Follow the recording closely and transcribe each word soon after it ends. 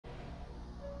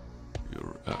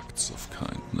Acts of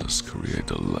kindness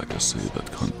create a legacy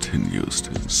that continues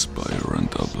to inspire and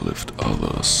uplift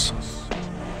others.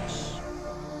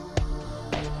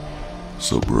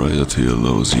 Sobriety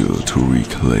allows you to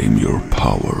reclaim your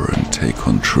power and take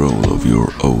control of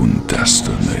your own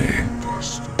destiny.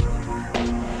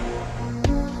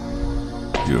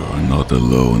 You are not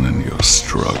alone in your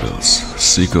struggles.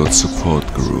 Seek out support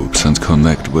groups and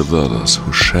connect with others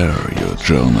who share your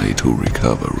journey to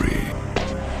recovery.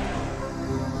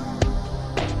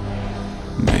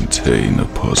 Maintain a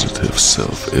positive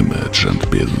self-image and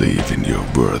believe in your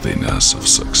worthiness of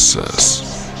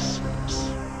success.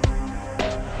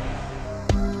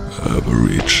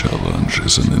 Every challenge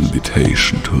is an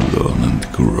invitation to learn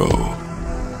and grow.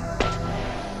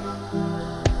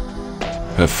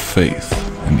 Have faith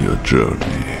in your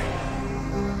journey.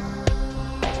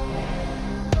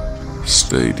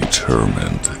 Stay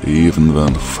determined even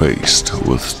when faced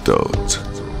with doubt.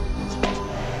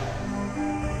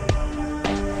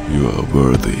 You are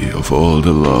worthy of all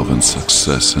the love and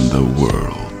success in the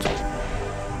world.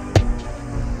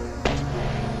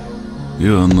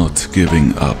 You are not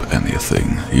giving up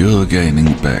anything. You are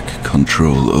gaining back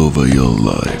control over your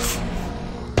life.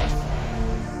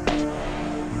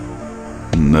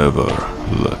 Never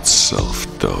let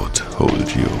self-doubt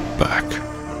hold you back.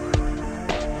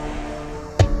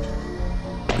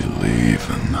 Believe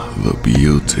in the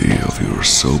beauty of your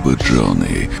sober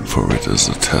journey, for it is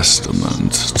a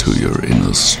testament to your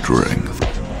inner strength.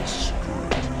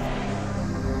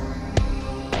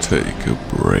 Take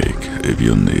a break if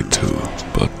you need to,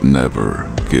 but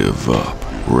never give up.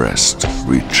 Rest,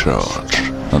 recharge,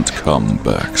 and come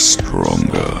back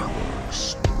stronger.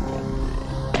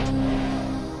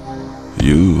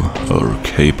 You are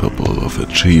capable of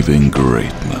achieving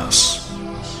greatness.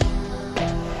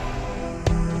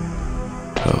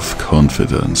 Have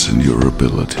confidence in your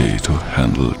ability to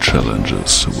handle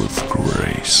challenges with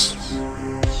grace.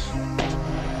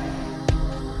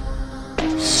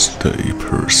 Stay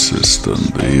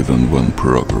persistent even when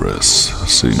progress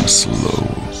seems slow.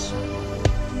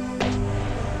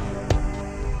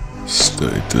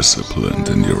 Stay disciplined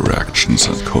in your actions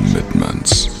and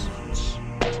commitments.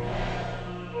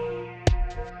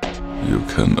 You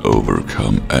can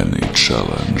overcome any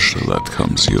challenge that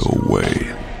comes your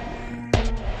way.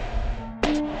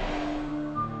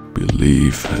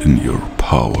 Believe in your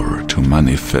power to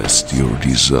manifest your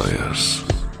desires.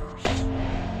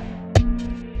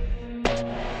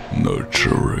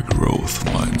 Nurture a growth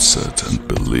mindset and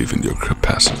believe in your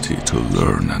capacity to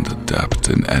learn and adapt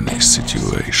in any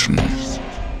situation.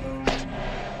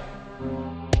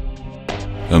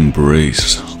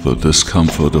 Embrace the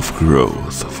discomfort of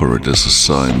growth, for it is a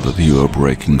sign that you are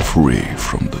breaking free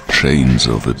from the chains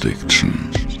of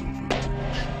addiction.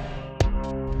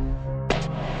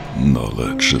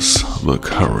 Knowledge is the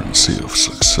currency of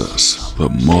success. The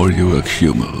more you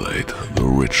accumulate, the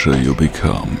richer you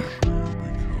become.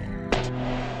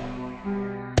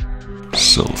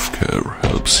 Self-care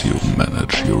helps you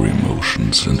manage your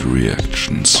emotions and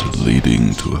reactions,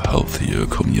 leading to healthier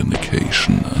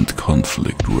communication and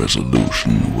conflict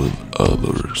resolution with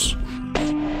others.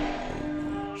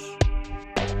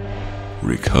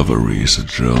 Recovery is a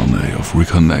journey of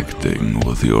reconnecting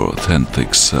with your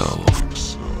authentic self.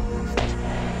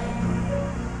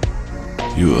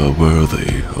 You are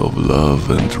worthy of love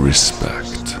and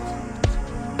respect.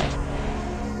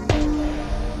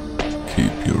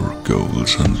 Keep your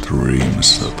goals and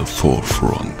dreams at the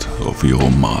forefront of your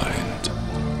mind.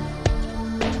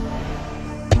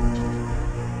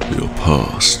 Your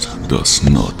past does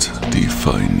not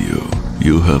define you.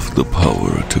 You have the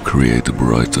power to create a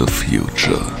brighter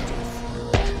future.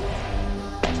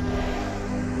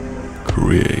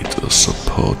 Create a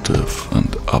supportive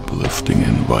and uplifting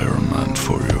environment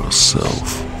for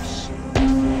yourself.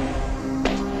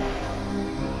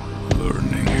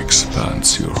 Learning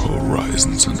expands your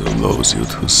horizons and allows you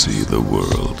to see the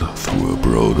world through a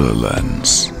broader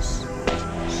lens.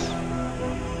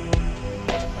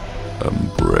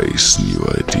 Embrace new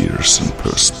ideas and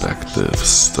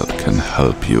perspectives that can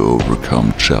help you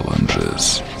overcome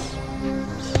challenges.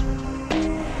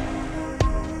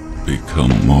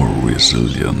 Become more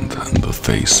resilient in the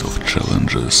face of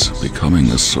challenges,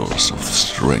 becoming a source of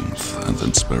strength and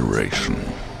inspiration.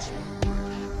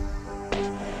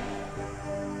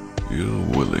 Your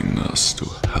willingness to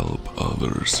help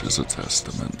others is a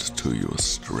testament to your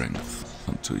strength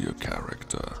and to your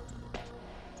character.